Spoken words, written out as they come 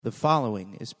The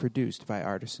following is produced by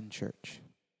Artisan Church.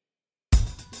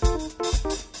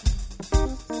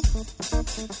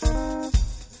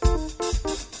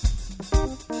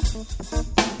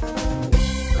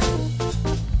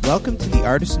 Welcome to the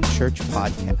Artisan Church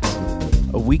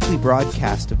Podcast, a weekly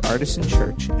broadcast of Artisan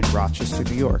Church in Rochester,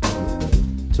 New York.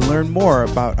 To learn more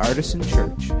about Artisan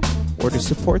Church or to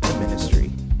support the ministry,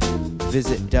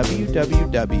 visit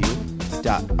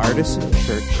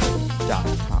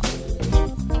www.artisanchurch.com.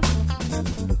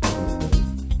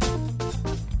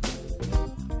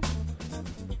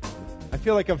 I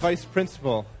feel like a vice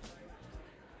principal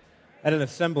at an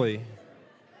assembly.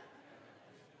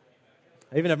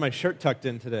 I even have my shirt tucked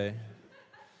in today.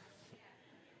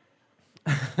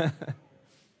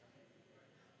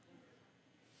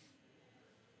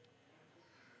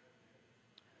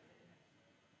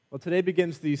 Well, today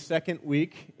begins the second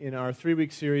week in our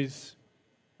 3-week series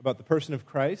about the person of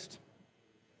Christ.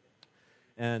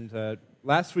 And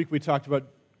last week we talked about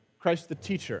Christ the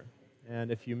teacher.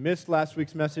 And if you missed last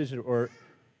week's message or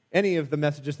any of the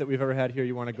messages that we've ever had here,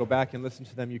 you want to go back and listen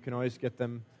to them, you can always get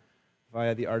them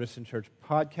via the Artisan Church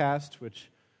podcast,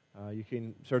 which you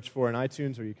can search for in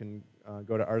iTunes, or you can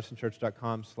go to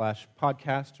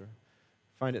artisanchurch.com/podcast or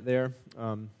find it there.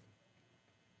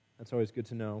 That's always good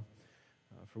to know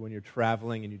for when you're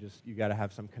traveling and you got to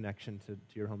have some connection to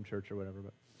your home church or whatever.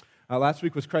 But last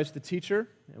week was Christ the teacher,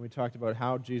 and we talked about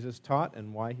how Jesus taught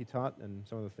and why he taught and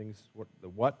some of the things,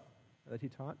 what that he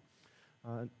taught.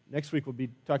 Next week we'll be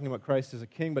talking about Christ as a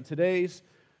king, but today's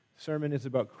sermon is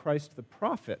about Christ the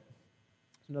prophet.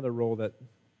 It's another role that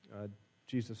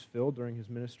Jesus filled during his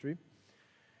ministry.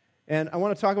 And I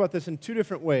want to talk about this in two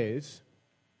different ways.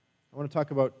 I want to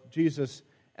talk about Jesus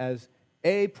as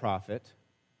a prophet,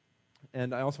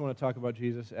 and I also want to talk about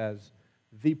Jesus as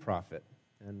the prophet.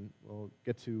 And we'll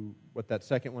get to what that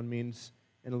second one means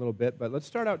in a little bit, but let's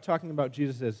start out talking about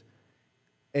Jesus as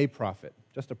a prophet,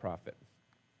 just a prophet.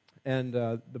 And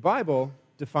the Bible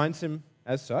defines him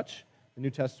as such. The New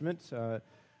Testament, in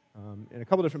a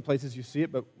couple different places you see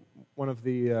it, but one of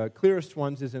the clearest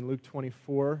ones is in Luke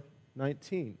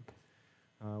 24:19,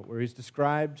 where he's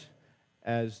described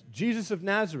as Jesus of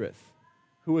Nazareth,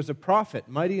 who was a prophet,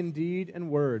 mighty in deed and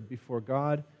word before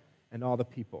God and all the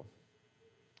people.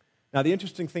 Now, the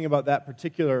interesting thing about that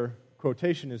particular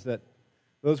quotation is that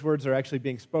those words are actually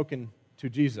being spoken to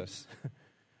Jesus.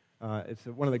 It's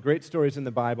one of the great stories in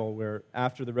the Bible where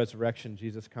after the resurrection,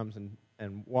 Jesus comes and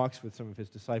walks with some of his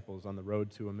disciples on the road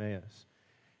to Emmaus.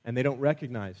 And they don't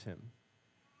recognize him.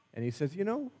 And he says,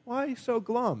 why so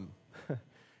glum?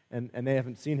 and they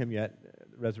haven't seen him yet,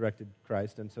 resurrected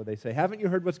Christ. And so they say, haven't you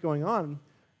heard what's going on?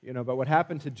 About what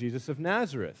happened to Jesus of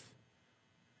Nazareth,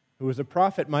 who was a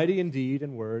prophet, mighty in deed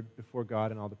and word before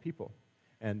God and all the people.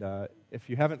 And if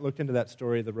you haven't looked into that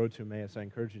story, The Road to Emmaus, I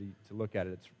encourage you to look at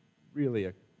it. It's really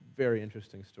a very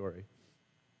interesting story.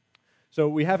 So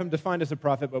we have him defined as a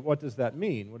prophet, but what does that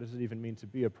mean? What does it even mean to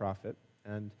be a prophet?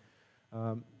 And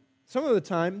some of the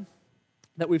time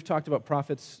that we've talked about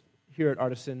prophets here at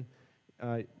Artisan,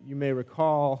 you may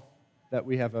recall that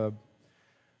we have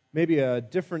maybe a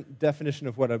different definition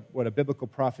of what a biblical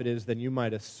prophet is than you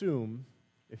might assume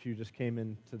if you just came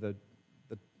into the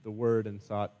word and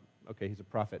thought, okay, he's a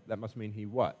prophet. That must mean he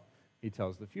what? He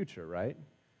tells the future, right?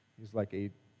 He's like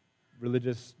a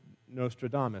religious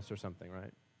Nostradamus or something,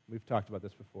 right? We've talked about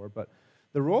this before, but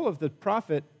the role of the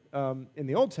prophet in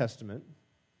the Old Testament,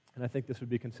 and I think this would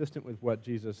be consistent with what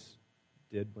Jesus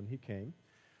did when he came,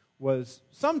 was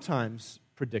sometimes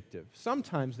predictive.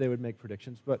 Sometimes they would make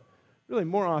predictions, but really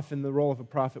more often the role of a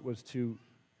prophet was to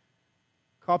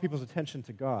call people's attention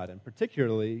to God, and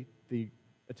particularly the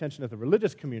attention of the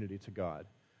religious community to God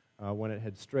when it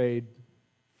had strayed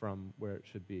from where it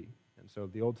should be. And so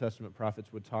the Old Testament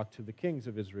prophets would talk to the kings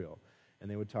of Israel, and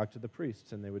they would talk to the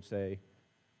priests, and they would say,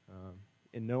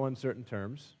 in no uncertain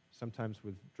terms, sometimes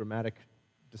with dramatic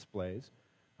displays,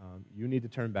 you need to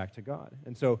turn back to God.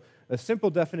 And so a simple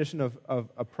definition of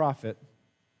a prophet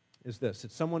is this.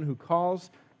 It's someone who calls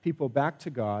people back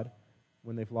to God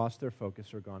when they've lost their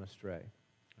focus or gone astray.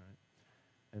 All right?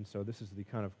 And so this is the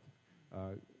kind of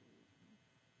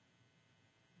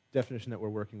definition that we're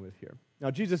working with here.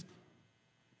 Now, Jesus,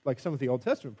 like some of the Old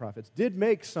Testament prophets, did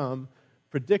make some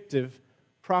predictive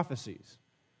prophecies.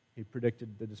 He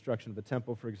predicted the destruction of the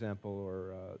temple, for example,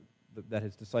 or that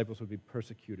his disciples would be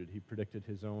persecuted. He predicted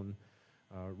his own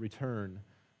return.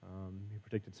 He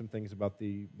predicted some things about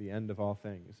the end of all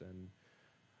things.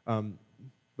 And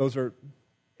those are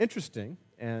interesting,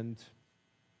 and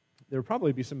there would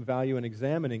probably be some value in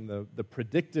examining the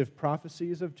predictive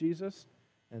prophecies of Jesus,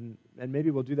 and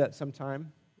maybe we'll do that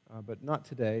sometime but not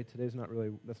today. That's not really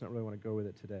what I want to go with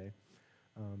it today.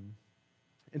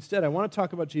 Instead, I want to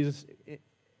talk about Jesus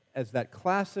as that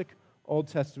classic Old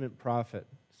Testament prophet,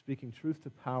 speaking truth to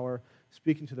power,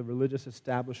 speaking to the religious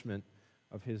establishment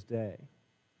of his day.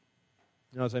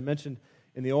 Now, as I mentioned,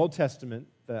 in the Old Testament,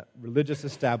 that religious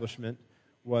establishment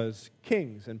was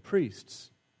kings and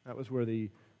priests. That was where the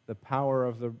power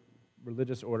of the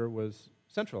religious order was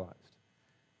centralized.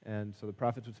 And so the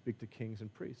prophets would speak to kings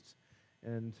and priests.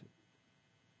 And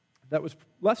that was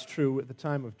less true at the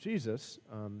time of Jesus,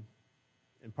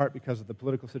 in part because of the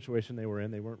political situation they were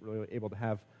in. They weren't really able to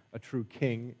have a true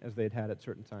king as they'd had at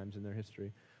certain times in their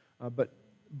history.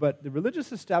 But the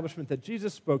religious establishment that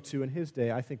Jesus spoke to in his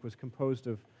day, I think, was composed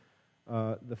of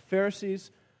the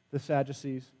Pharisees, the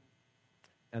Sadducees,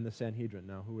 and the Sanhedrin.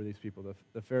 Now, who were these people?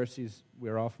 The Pharisees,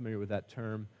 we're all familiar with that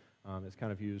term. It's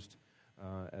kind of used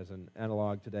as an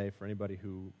analog today for anybody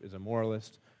who is a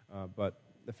moralist. But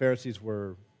the Pharisees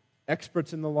were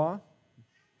experts in the law,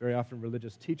 very often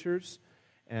religious teachers,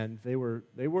 and they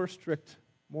were strict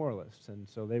moralists. And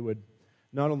so they would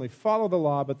not only follow the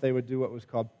law, but they would do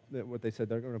what they said,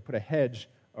 they're going to put a hedge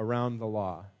around the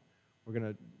law. We're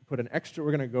going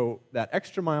to go that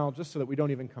extra mile just so that we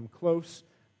don't even come close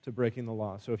to breaking the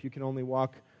law. So if you can only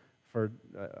walk for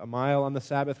a mile on the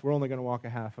Sabbath, we're only going to walk a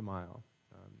half a mile.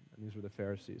 And these were the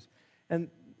Pharisees. And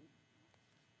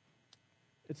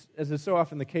as is so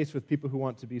often the case with people who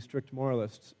want to be strict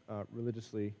moralists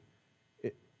religiously,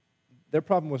 their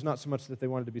problem was not so much that they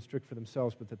wanted to be strict for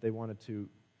themselves, but that they wanted to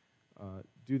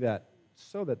do that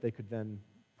so that they could then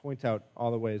point out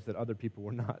all the ways that other people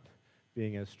were not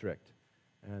being as strict.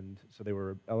 And so they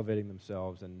were elevating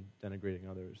themselves and denigrating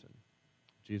others. And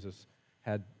Jesus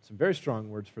had some very strong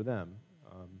words for them.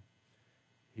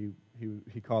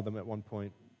 He called them at one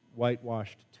point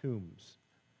whitewashed tombs.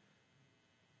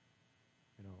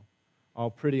 You know, all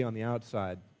pretty on the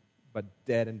outside, but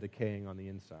dead and decaying on the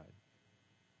inside.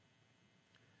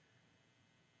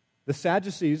 The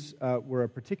Sadducees were a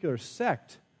particular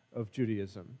sect of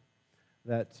Judaism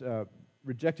that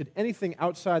rejected anything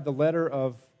outside the letter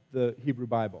of the Hebrew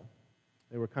Bible.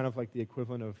 They were kind of like the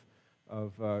equivalent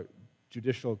of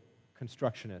judicial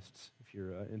constructionists, if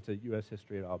you're into U.S.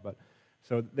 history at all. But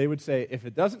so they would say, if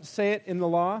it doesn't say it in the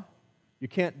law, you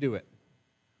can't do it.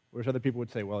 Whereas other people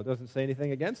would say, well, it doesn't say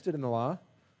anything against it in the law.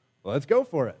 Well, let's go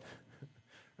for it.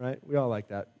 Right? We all like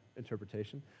that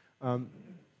interpretation.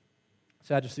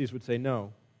 Sadducees would say,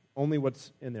 no, only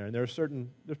what's in there. And there's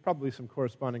probably some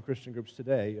corresponding Christian groups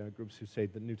today, groups who say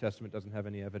the New Testament doesn't have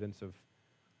any evidence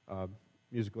of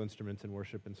musical instruments in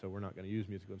worship, and so we're not going to use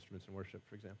musical instruments in worship,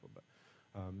 for example. But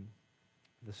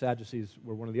the Sadducees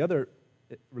were one of the other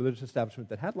religious establishments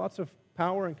that had lots of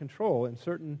power and control in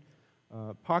certain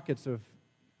pockets of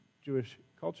Jewish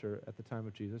culture at the time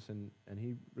of Jesus, and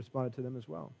he responded to them as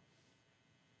well.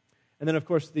 And then, of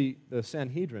course, the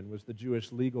Sanhedrin was the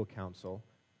Jewish legal council.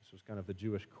 This was kind of the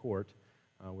Jewish court,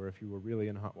 where if you were really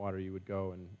in hot water, you would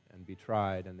go and be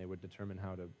tried, and they would determine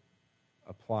how to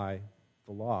apply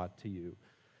the law to you.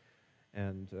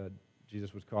 And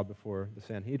Jesus was called before the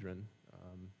Sanhedrin,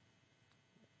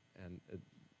 and it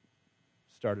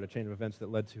started a chain of events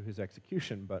that led to his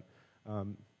execution. But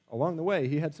along the way,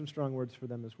 he had some strong words for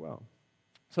them as well.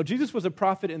 So Jesus was a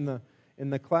prophet in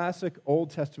the classic Old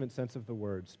Testament sense of the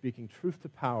word, speaking truth to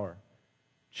power,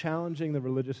 challenging the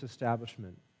religious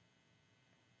establishment.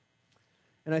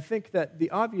 And I think that the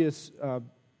obvious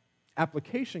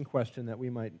application question that we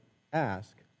might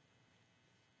ask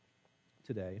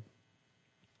today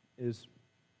is,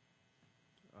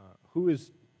 who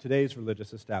is today's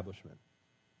religious establishment?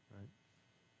 Right?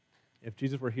 If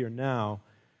Jesus were here now,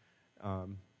 a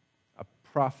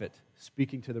prophet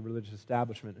speaking to the religious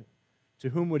establishment, to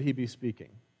whom would he be speaking?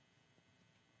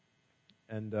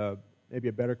 And maybe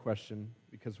a better question,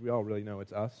 because we all really know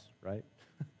it's us, right?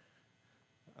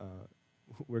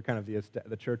 We're kind of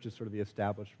the church is sort of the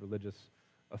established religious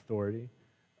authority.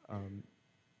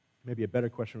 Maybe a better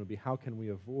question would be, how can we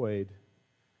avoid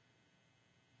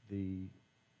the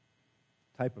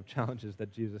type of challenges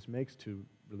that Jesus makes to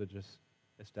religious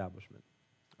establishment?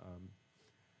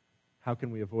 How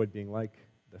can we avoid being like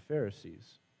the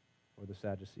Pharisees or the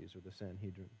Sadducees or the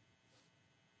Sanhedrin?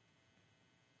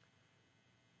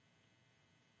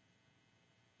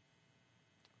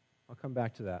 I'll come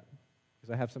back to that,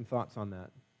 because I have some thoughts on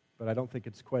that, but I don't think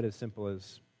it's quite as simple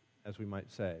as we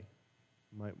might say.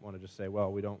 We might want to just say,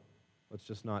 well, let's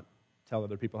just not tell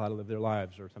other people how to live their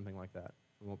lives or something like that.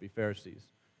 We won't be Pharisees.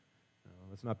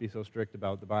 Let's not be so strict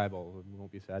about the Bible. We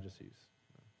won't be Sadducees.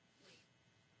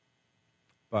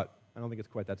 But I don't think it's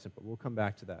quite that simple. We'll come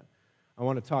back to that. I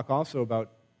want to talk also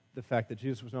about the fact that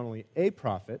Jesus was not only a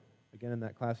prophet, again in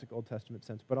that classic Old Testament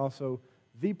sense, but also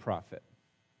the prophet.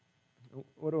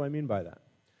 What do I mean by that?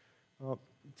 Well,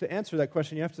 to answer that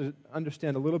question, you have to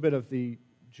understand a little bit of the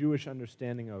Jewish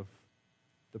understanding of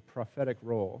the prophetic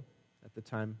role at the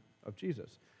time of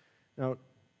Jesus. Now,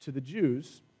 to the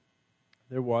Jews,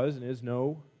 there was and is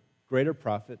no greater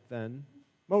prophet than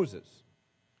Moses.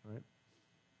 Right?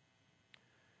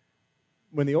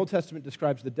 When the Old Testament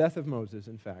describes the death of Moses,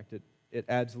 in fact, it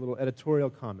adds a little editorial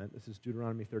comment. This is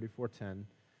Deuteronomy 34:10,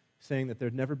 saying that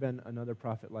there'd never been another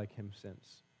prophet like him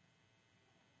since.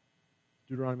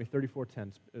 Deuteronomy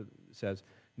 34:10 says,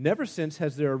 "Never since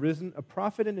has there arisen a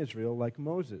prophet in Israel like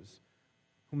Moses,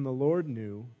 whom the Lord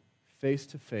knew face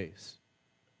to face."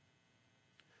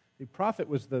 The prophet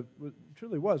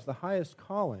truly was the highest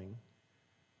calling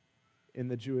in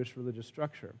the Jewish religious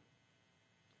structure,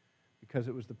 because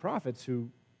it was the prophets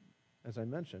who, as I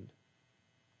mentioned,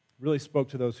 really spoke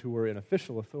to those who were in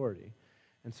official authority.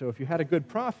 And so if you had a good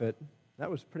prophet,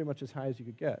 that was pretty much as high as you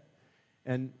could get.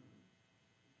 And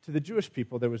to the Jewish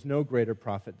people, there was no greater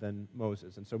prophet than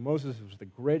Moses. And so Moses was the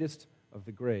greatest of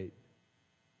the great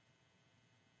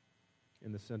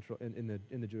in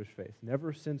the Jewish faith.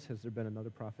 Never since has there been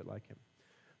another prophet like him.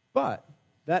 But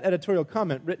that editorial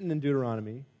comment written in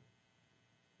Deuteronomy,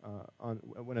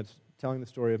 when it's telling the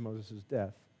story of Moses'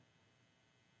 death,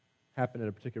 happened at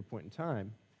a particular point in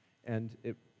time, and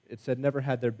it said never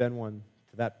had there been one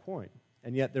to that point.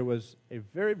 And yet there was a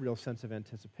very real sense of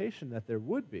anticipation that there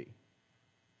would be.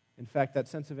 In fact, that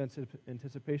sense of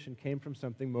anticipation came from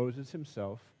something Moses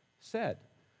himself said.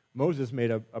 Moses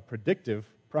made a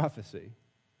predictive prophecy.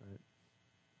 Right?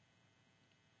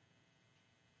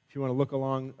 If you want to look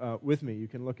along with me, you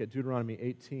can look at Deuteronomy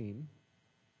 18.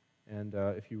 And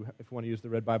if you want to use the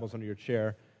red Bibles under your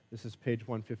chair, this is page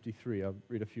 153. I'll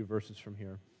read a few verses from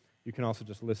here. You can also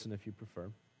just listen if you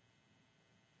prefer.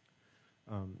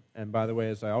 And by the way,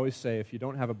 as I always say, if you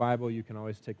don't have a Bible, you can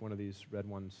always take one of these red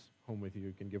ones home with you.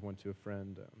 You can give one to a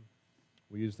friend.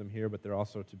 We use them here, but they're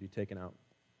also to be taken out.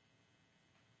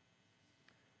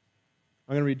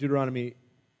 I'm going to read Deuteronomy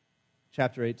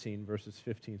chapter 18, verses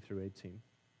 15 through 18.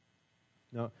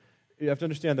 Now, you have to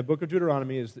understand, the book of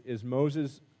Deuteronomy is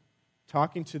Moses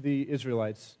talking to the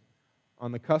Israelites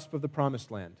on the cusp of the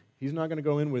promised land. He's not going to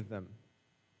go in with them.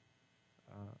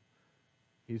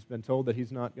 He's been told that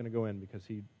he's not going to go in because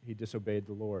he disobeyed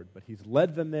the Lord. But he's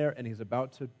led them there, and he's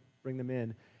about to bring them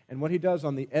in. And what he does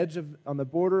on the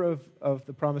border of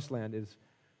the promised land is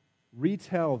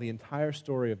retell the entire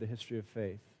story of the history of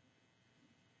faith.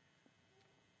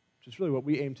 Which is really what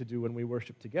we aim to do when we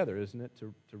worship together, isn't it?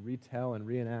 To retell and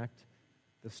reenact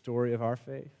the story of our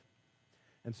faith.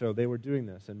 And so they were doing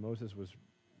this, and Moses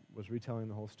was retelling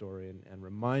the whole story and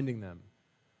reminding them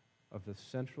of the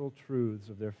central truths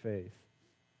of their faith.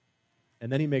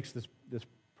 And then he makes this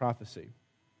prophecy.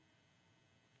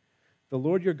 "The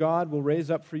Lord your God will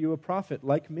raise up for you a prophet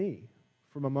like me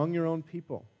from among your own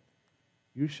people.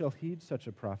 You shall heed such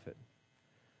a prophet.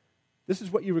 This is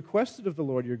what you requested of the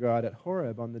Lord your God at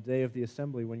Horeb on the day of the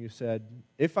assembly when you said,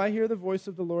 'If I hear the voice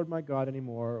of the Lord my God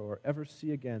anymore or ever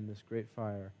see again this great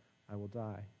fire, I will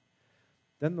die.'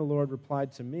 Then the Lord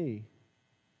replied to me,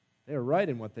 'They are right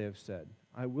in what they have said.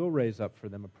 I will raise up for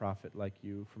them a prophet like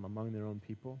you from among their own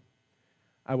people.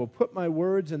 I will put my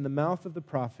words in the mouth of the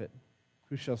prophet,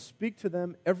 who shall speak to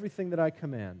them everything that I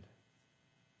command.'"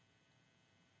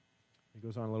 He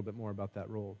goes on a little bit more about that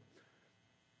role.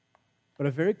 But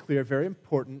a very clear, very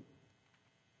important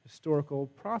historical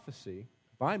prophecy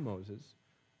by Moses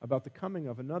about the coming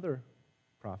of another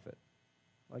prophet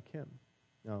like him.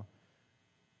 Now,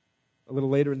 a little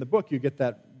later in the book, you get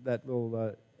that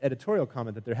little editorial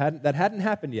comment that hadn't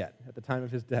happened yet at the time of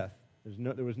his death.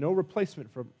 There was no replacement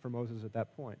for Moses at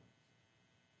that point.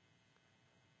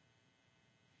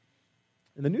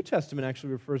 And the New Testament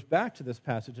actually refers back to this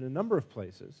passage in a number of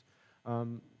places,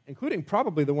 including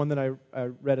probably the one that I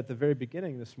read at the very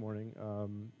beginning this morning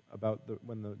about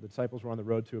when the disciples were on the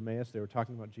road to Emmaus. They were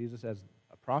talking about Jesus as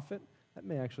a prophet. That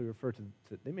may actually refer to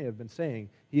they may have been saying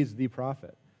he is the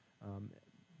prophet.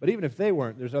 But even if they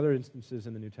weren't, there's other instances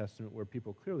in the New Testament where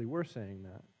people clearly were saying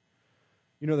that.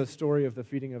 You know the story of the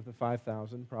feeding of the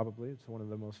 5,000, probably. It's one of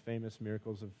the most famous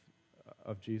miracles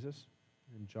of Jesus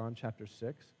in John chapter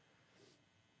 6.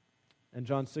 And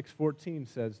John 6:14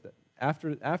 says that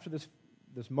after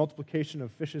this multiplication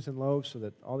of fishes and loaves so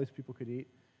that all these people could eat,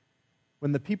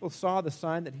 when the people saw the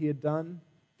sign that he had done,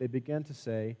 they began to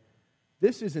say,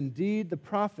 "This is indeed the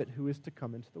prophet who is to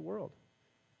come into the world."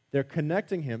 They're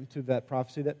connecting him to that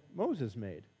prophecy that Moses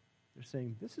made. They're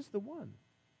saying, this is the one.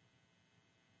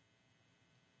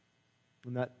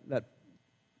 And that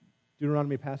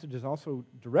Deuteronomy passage is also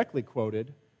directly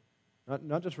quoted,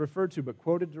 not just referred to, but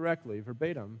quoted directly,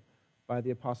 verbatim, by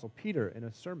the Apostle Peter in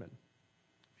a sermon.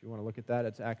 If you want to look at that,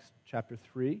 it's Acts chapter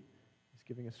 3. He's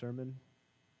giving a sermon,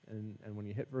 and when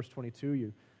you hit verse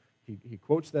 22, he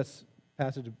quotes this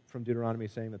passage from Deuteronomy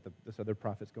saying that this other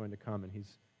prophet's going to come, and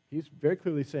he's very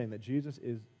clearly saying that Jesus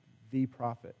is the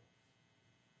prophet.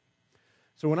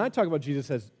 So when I talk about Jesus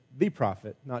as the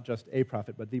prophet, not just a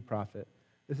prophet, but the prophet,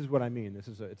 this is what I mean.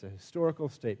 It's a historical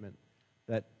statement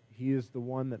that he is the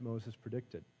one that Moses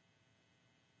predicted.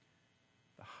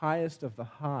 The highest of the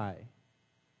high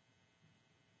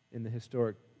in the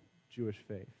historic Jewish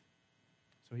faith.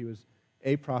 So he was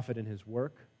a prophet in his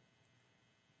work,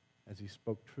 as he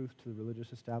spoke truth to the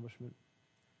religious establishment,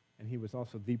 and he was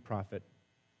also the prophet,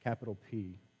 capital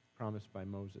P, promised by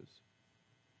Moses.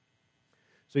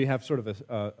 So you have sort of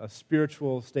a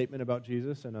spiritual statement about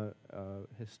Jesus and a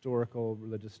historical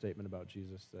religious statement about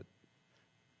Jesus that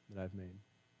I've made.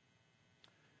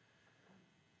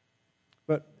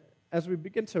 But as we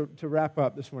begin to wrap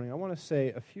up this morning, I want to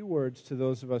say a few words to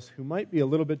those of us who might be a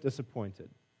little bit disappointed.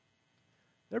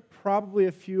 There are probably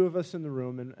a few of us in the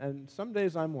room, and some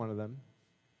days I'm one of them,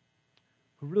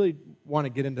 who really want to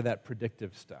get into that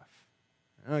predictive stuff.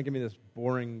 Don't give me this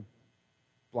boring,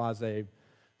 blasé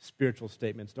spiritual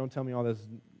statements. Don't tell me all this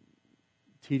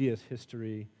tedious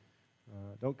history.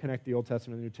 Don't connect the Old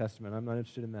Testament and the New Testament. I'm not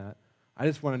interested in that. I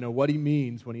just want to know what he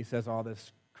means when he says all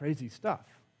this crazy stuff.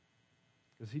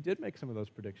 Because he did make some of those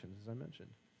predictions, as I mentioned.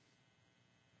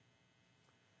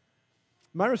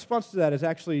 My response to that is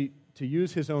actually to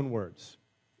use his own words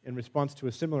in response to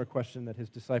a similar question that his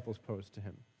disciples posed to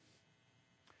him.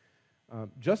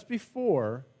 Just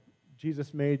before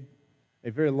Jesus made a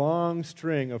very long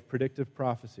string of predictive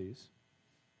prophecies,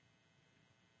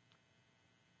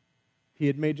 he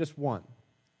had made just one.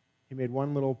 He made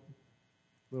one little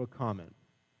comment.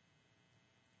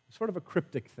 Sort of a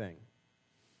cryptic thing.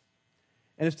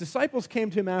 And his disciples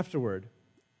came to him afterward,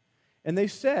 and they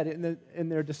said in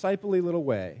their disciple-y little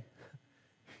way,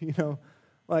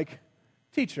 like,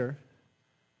 "Teacher,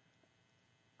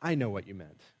 I know what you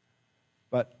meant,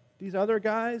 but these other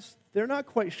guys, they're not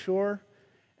quite sure,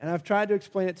 and I've tried to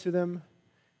explain it to them.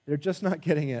 They're just not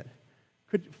getting it.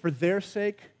 For their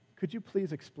sake, could you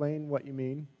please explain what you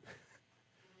mean?"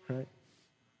 Right?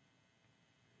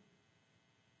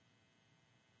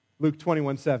 Luke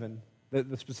 21:7,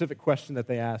 the specific question that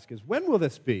they ask is, "When will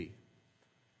this be?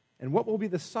 And what will be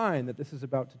the sign that this is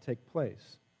about to take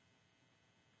place?"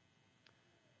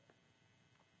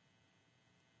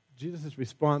 Jesus'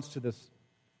 response to this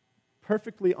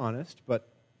perfectly honest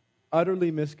but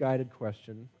utterly misguided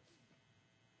question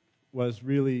was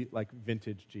really like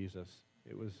vintage Jesus.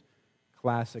 It was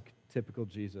classic, typical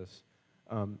Jesus.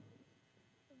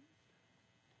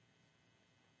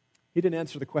 He didn't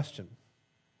answer the question,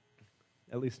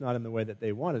 at least not in the way that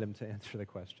they wanted him to answer the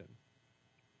question.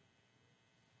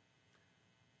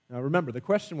 Now remember, the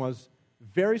question was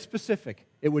very specific.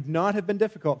 It would not have been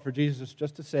difficult for Jesus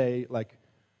just to say, like,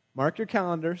 mark your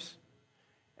calendars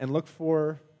and look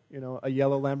for, a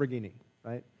yellow Lamborghini,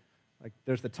 right? Like,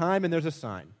 there's the time and there's a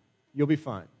sign. You'll be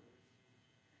fine.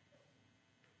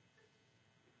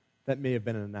 That may have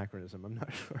been an anachronism, I'm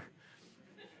not sure.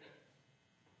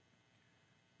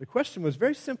 The question was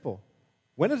very simple.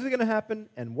 When is it going to happen,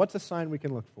 and what's a sign we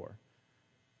can look for?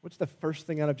 What's the first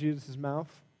thing out of Jesus'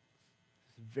 mouth?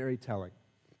 It's very telling.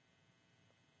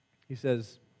 He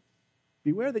says,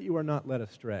 "Beware that you are not led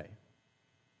astray."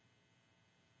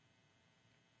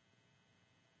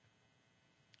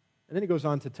 And then he goes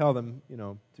on to tell them,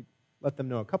 to let them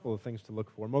know a couple of things to look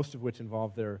for, most of which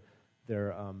involve their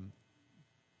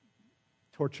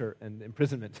torture and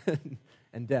imprisonment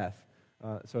and death.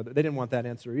 So they didn't want that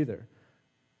answer either.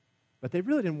 But they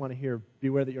really didn't want to hear,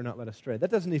 "Beware that you're not led astray." That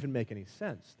doesn't even make any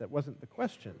sense. That wasn't the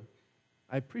question.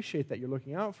 I appreciate that you're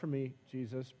looking out for me,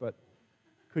 Jesus, but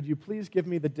could you please give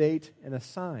me the date and a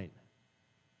sign?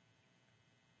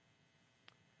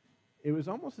 It was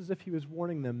almost as if he was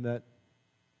warning them that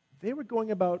they were going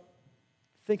about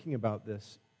thinking about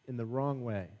this in the wrong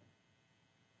way.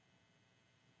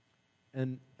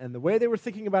 And the way they were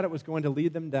thinking about it was going to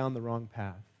lead them down the wrong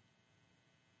path.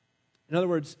 In other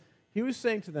words, he was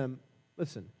saying to them,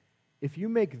 listen, if you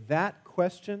make that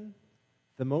question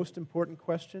the most important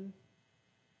question,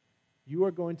 you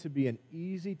are going to be an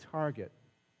easy target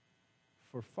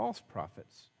for false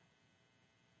prophets.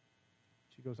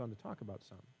 She goes on to talk about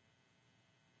some.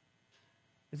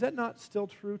 Is that not still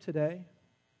true today?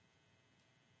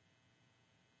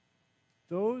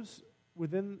 Those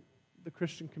within the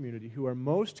Christian community who are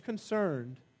most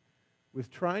concerned with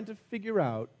trying to figure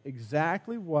out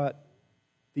exactly what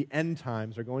the end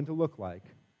times are going to look like,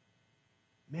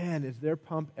 man, is their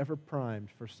pump ever primed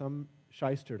for some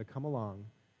shyster to come along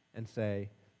and say,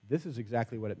 this is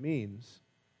exactly what it means,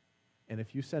 and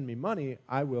if you send me money,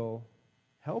 I will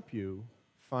help you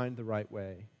find the right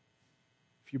way.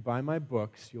 If you buy my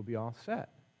books, you'll be all set.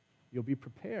 You'll be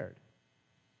prepared.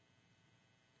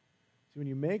 So when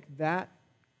you make that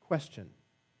question,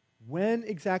 when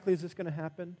exactly is this going to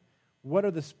happen? What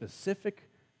are the specific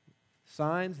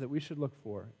signs that we should look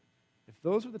for? If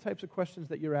those are the types of questions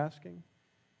that you're asking,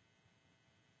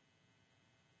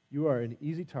 you are an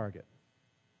easy target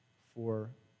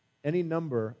for any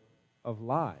number of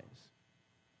lies.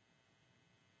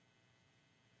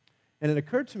 And it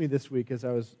occurred to me this week as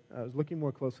I was looking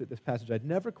more closely at this passage, I'd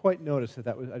never quite noticed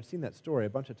that was, I've seen that story a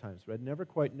bunch of times, but I'd never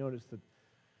quite noticed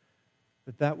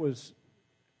that was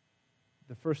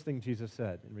the first thing Jesus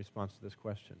said in response to this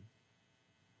question.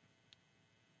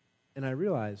 And I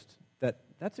realized that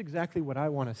that's exactly what I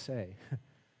want to say.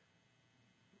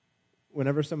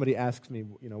 Whenever somebody asks me,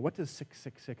 what does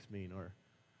 666 mean? Or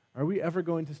are we ever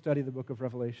going to study the book of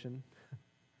Revelation?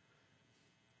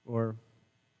 Or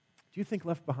do you think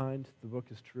Left Behind, the book,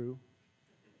 is true?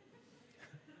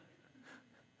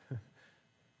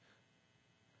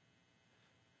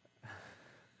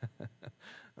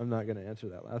 I'm not going to answer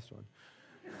that last one.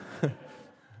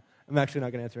 I'm actually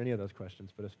not going to answer any of those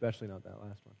questions, but especially not that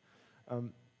last one.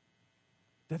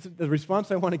 That's the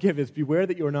response I want to give is beware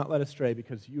that you are not led astray,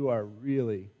 because you are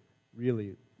really,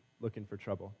 really looking for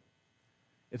trouble.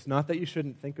 It's not that you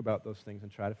shouldn't think about those things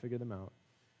and try to figure them out.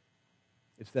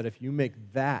 It's that if you make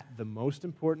that the most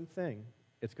important thing,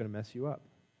 it's going to mess you up.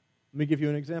 Let me give you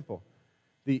an example.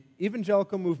 The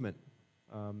evangelical movement,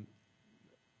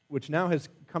 which now has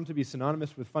come to be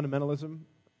synonymous with fundamentalism,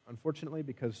 unfortunately,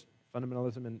 because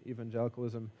fundamentalism and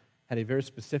evangelicalism had a very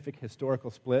specific historical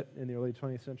split in the early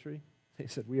 20th century. They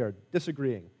said, we are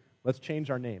disagreeing. Let's change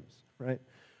our names, right?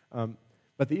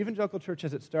 But the evangelical church,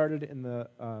 as it started in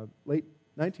the late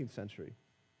 19th century,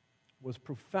 was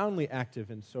profoundly active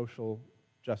in social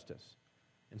justice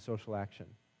and social action,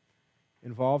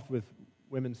 involved with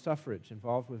women's suffrage,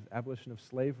 involved with abolition of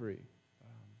slavery,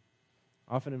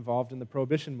 often involved in the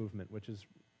prohibition movement, which is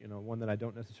one that I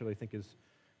don't necessarily think is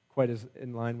quite as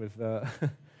in line with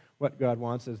what God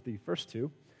wants as the first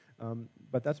two,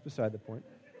 but that's beside the point.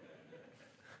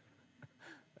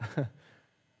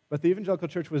 But the evangelical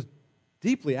church was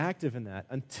deeply active in that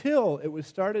until it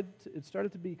started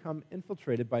to become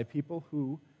infiltrated by people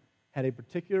who had a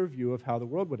particular view of how the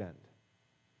world would end,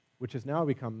 which has now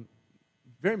become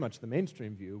very much the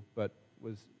mainstream view, but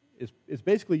is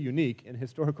basically unique in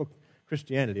historical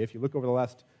Christianity. If you look over the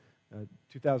last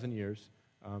 2,000 years,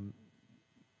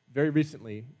 very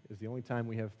recently is the only time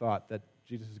we have thought that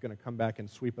Jesus is going to come back and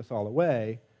sweep us all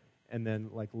away and then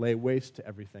lay waste to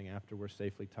everything after we're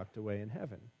safely tucked away in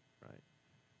heaven, right?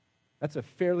 That's a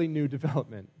fairly new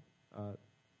development.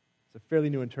 It's a fairly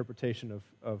new interpretation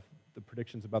of the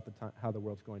predictions about how the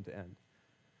world's going to end.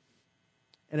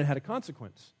 And it had a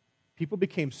consequence. People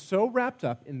became so wrapped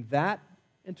up in that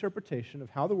interpretation of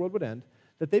how the world would end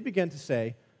that they began to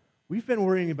say, we've been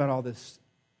worrying about all this,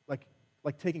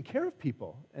 like taking care of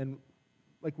people and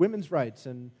like women's rights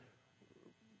and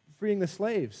freeing the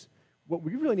slaves. What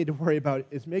we really need to worry about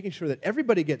is making sure that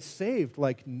everybody gets saved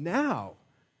now,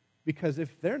 because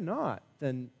if they're not,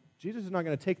 then Jesus is not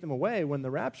going to take them away when the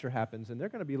rapture happens, and they're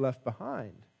going to be left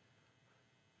behind.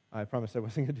 I promised I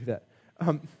wasn't going to do that.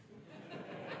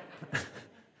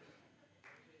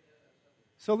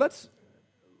 So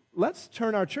let's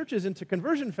turn our churches into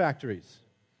conversion factories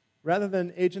rather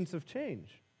than agents of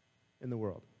change in the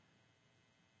world.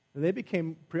 They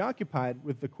became preoccupied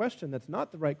with the question that's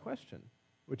not the right question,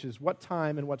 which is what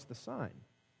time and what's the sign.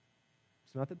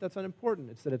 It's not that that's unimportant,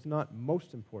 it's that it's not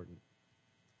most important.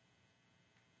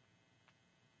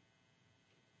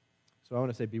 So I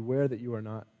want to say, beware that you are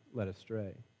not led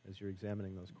astray as you're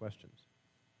examining those questions.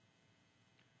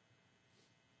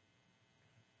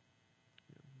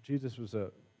 Jesus was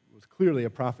clearly a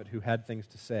prophet who had things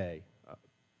to say,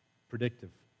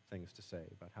 predictive things to say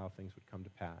about how things would come to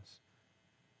pass.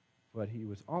 But he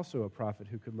was also a prophet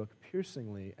who could look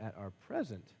piercingly at our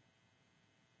present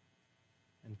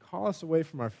and call us away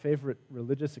from our favorite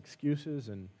religious excuses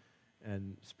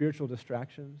and spiritual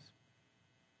distractions.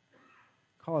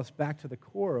 Call us back to the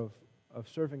core of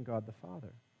serving God the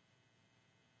Father.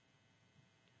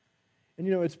 And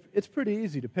it's pretty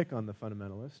easy to pick on the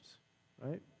fundamentalists,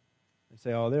 right? And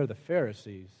say, oh, they're the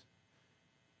Pharisees.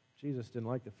 Jesus didn't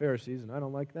like the Pharisees, and I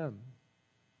don't like them.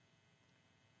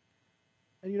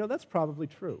 And that's probably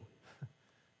true.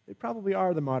 they probably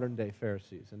are the modern-day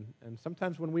Pharisees. And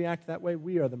sometimes when we act that way,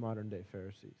 we are the modern-day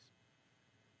Pharisees.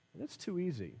 And it's too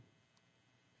easy.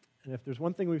 And if there's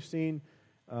one thing we've seen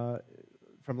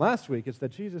from last week, it's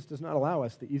that Jesus does not allow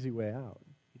us the easy way out.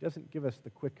 He doesn't give us the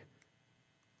quick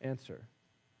answer,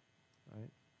 right?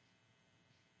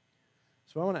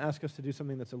 So I want to ask us to do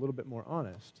something that's a little bit more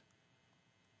honest.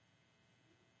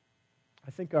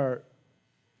 I think our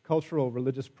cultural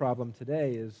religious problem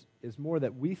today is more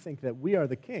that we think that we are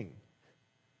the king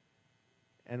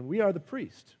and we are the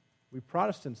priest. We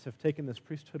Protestants have taken this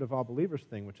priesthood of all believers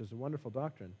thing, which is a wonderful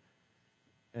doctrine,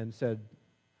 and said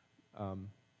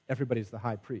everybody's the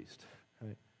high priest.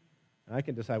 Right? And I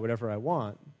can decide whatever I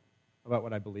want about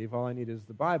what I believe. All I need is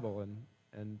the Bible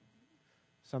and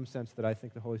some sense that I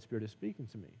think the Holy Spirit is speaking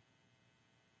to me.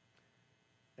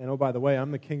 And oh, by the way,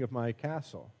 I'm the king of my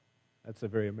castle. That's a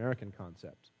very American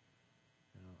concept.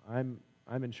 You know,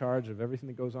 I'm in charge of everything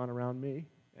that goes on around me,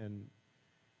 and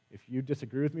if you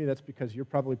disagree with me, that's because you're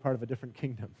probably part of a different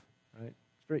kingdom, right?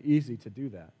 It's very easy to do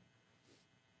that.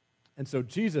 And so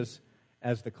Jesus,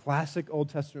 as the classic Old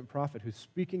Testament prophet who's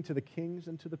speaking to the kings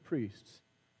and to the priests,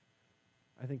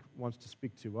 I think wants to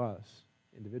speak to us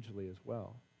individually as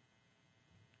well.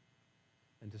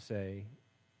 And to say,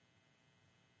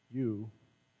 you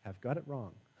have got it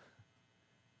wrong.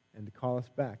 And to call us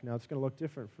back. Now, it's going to look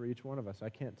different for each one of us. I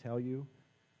can't tell you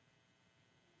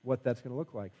what that's going to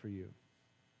look like for you.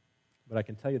 But I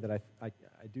can tell you that I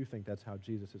do think that's how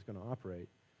Jesus is going to operate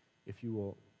if you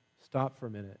will stop for a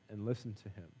minute and listen to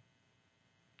him.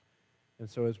 And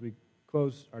so as we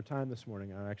close our time this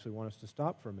morning, I actually want us to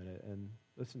stop for a minute and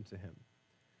listen to him.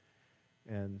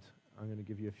 And I'm going to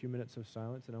give you a few minutes of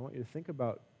silence, and I want you to think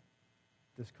about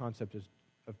this concept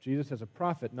of Jesus as a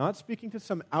prophet, not speaking to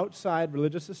some outside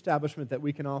religious establishment that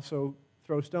we can also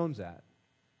throw stones at,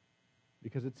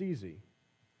 because it's easy.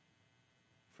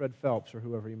 Fred Phelps or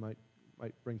whoever you might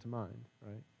bring to mind,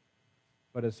 right?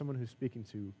 But as someone who's speaking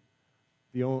to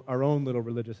our own little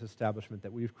religious establishment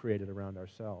that we've created around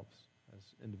ourselves as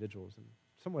individuals, and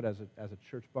somewhat as a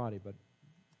church body,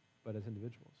 but as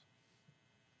individuals.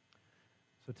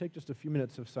 So take just a few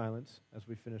minutes of silence as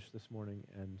we finish this morning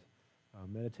and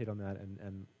meditate on that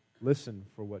and listen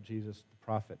for what Jesus the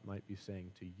prophet might be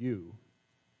saying to you.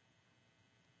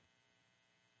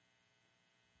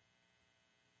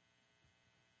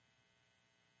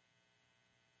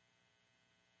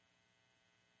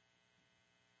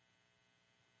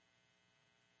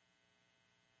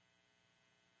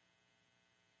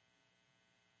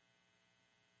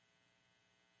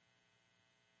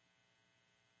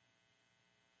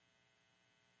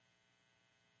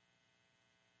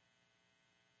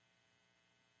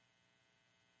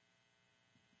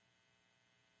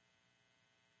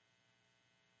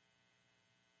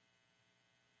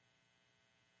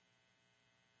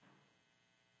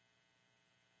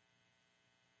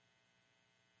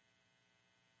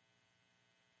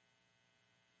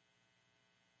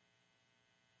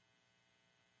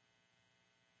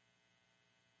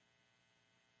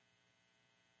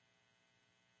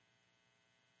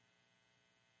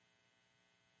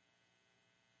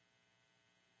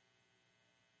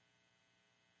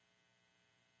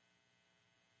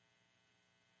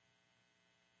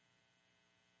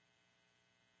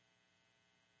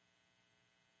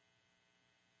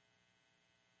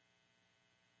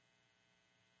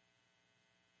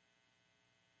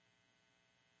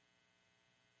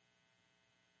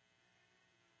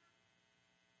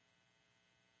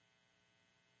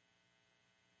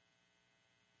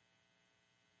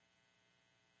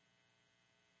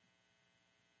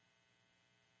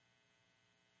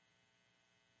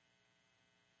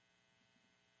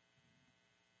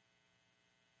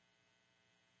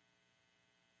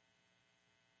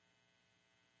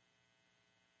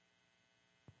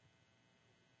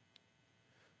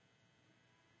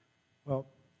 Well,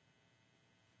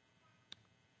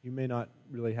 you may not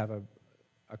really have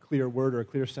a clear word or a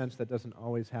clear sense. That doesn't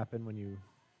always happen when you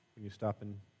stop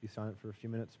and be silent for a few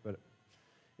minutes, but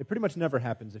it pretty much never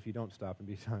happens if you don't stop and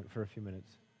be silent for a few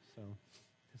minutes. So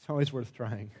it's always worth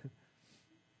trying.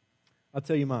 I'll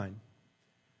tell you mine.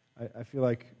 I feel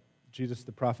like Jesus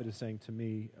the prophet is saying to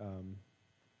me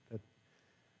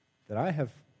that I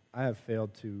have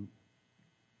failed to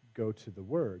go to the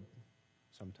Word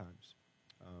sometimes.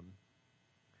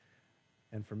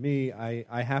 And for me,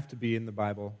 I have to be in the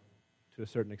Bible to a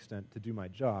certain extent to do my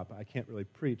job. I can't really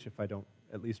preach if I don't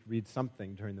at least read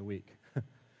something during the week.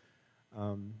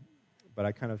 But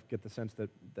I kind of get the sense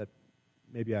that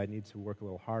maybe I need to work a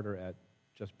little harder at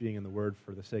just being in the Word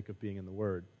for the sake of being in the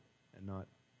Word and not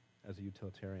as a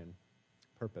utilitarian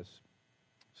purpose.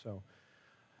 So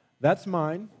that's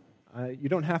mine. You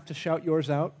don't have to shout yours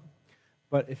out,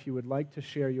 but if you would like to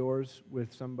share yours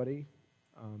with somebody,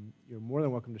 you're more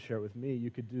than welcome to share it with me.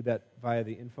 You could do that via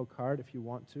the info card if you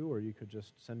want to, or you could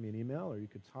just send me an email, or you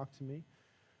could talk to me.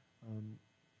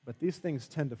 But these things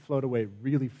tend to float away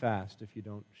really fast if you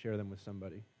don't share them with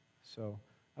somebody. So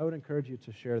I would encourage you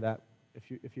to share that.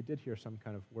 If you did hear some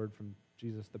kind of word from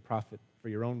Jesus the prophet for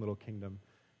your own little kingdom,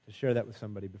 to share that with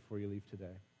somebody before you leave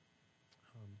today.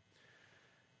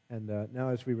 And now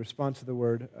as we respond to the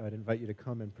word, I'd invite you to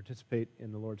come and participate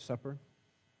in the Lord's Supper,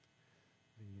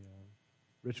 the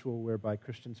ritual whereby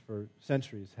Christians for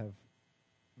centuries have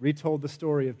retold the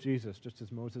story of Jesus, just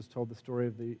as Moses told the story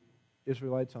of the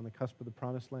Israelites on the cusp of the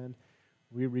Promised Land.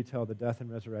 We retell the death and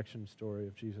resurrection story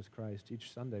of Jesus Christ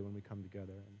each Sunday when we come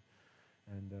together.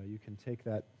 And you can take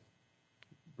that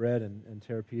bread and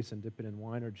tear a piece and dip it in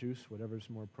wine or juice, whatever's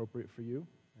more appropriate for you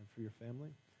and for your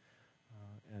family.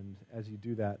 And as you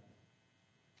do that,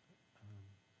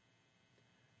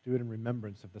 do it in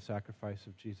remembrance of the sacrifice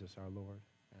of Jesus our Lord,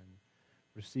 and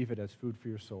receive it as food for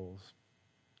your souls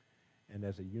and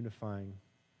as a unifying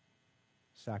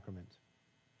sacrament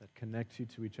that connects you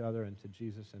to each other and to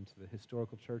Jesus and to the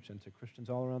historical church and to Christians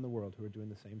all around the world who are doing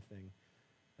the same thing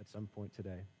at some point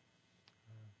today.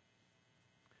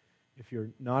 If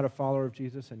you're not a follower of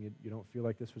Jesus and you don't feel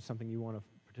like this was something you want to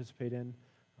participate in,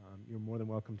 you're more than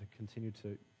welcome to continue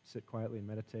to sit quietly and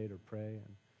meditate or pray.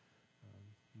 And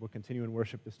we'll continue in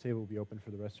worship. This table will be open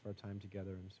for the rest of our time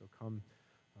together. And so come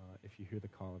if you hear the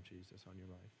call of Jesus on your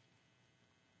life.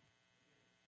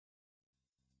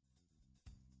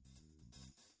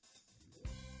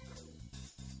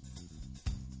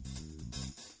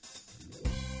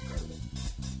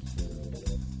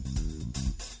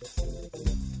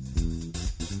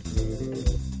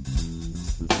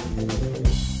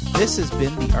 This has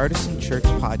been the Artisan Church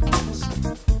Podcast.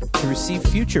 To receive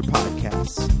future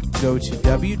podcasts, go to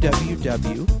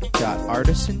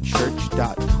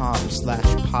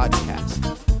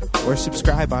www.artisanchurch.com/podcast or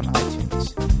subscribe on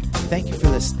iTunes. Thank you for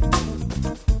listening.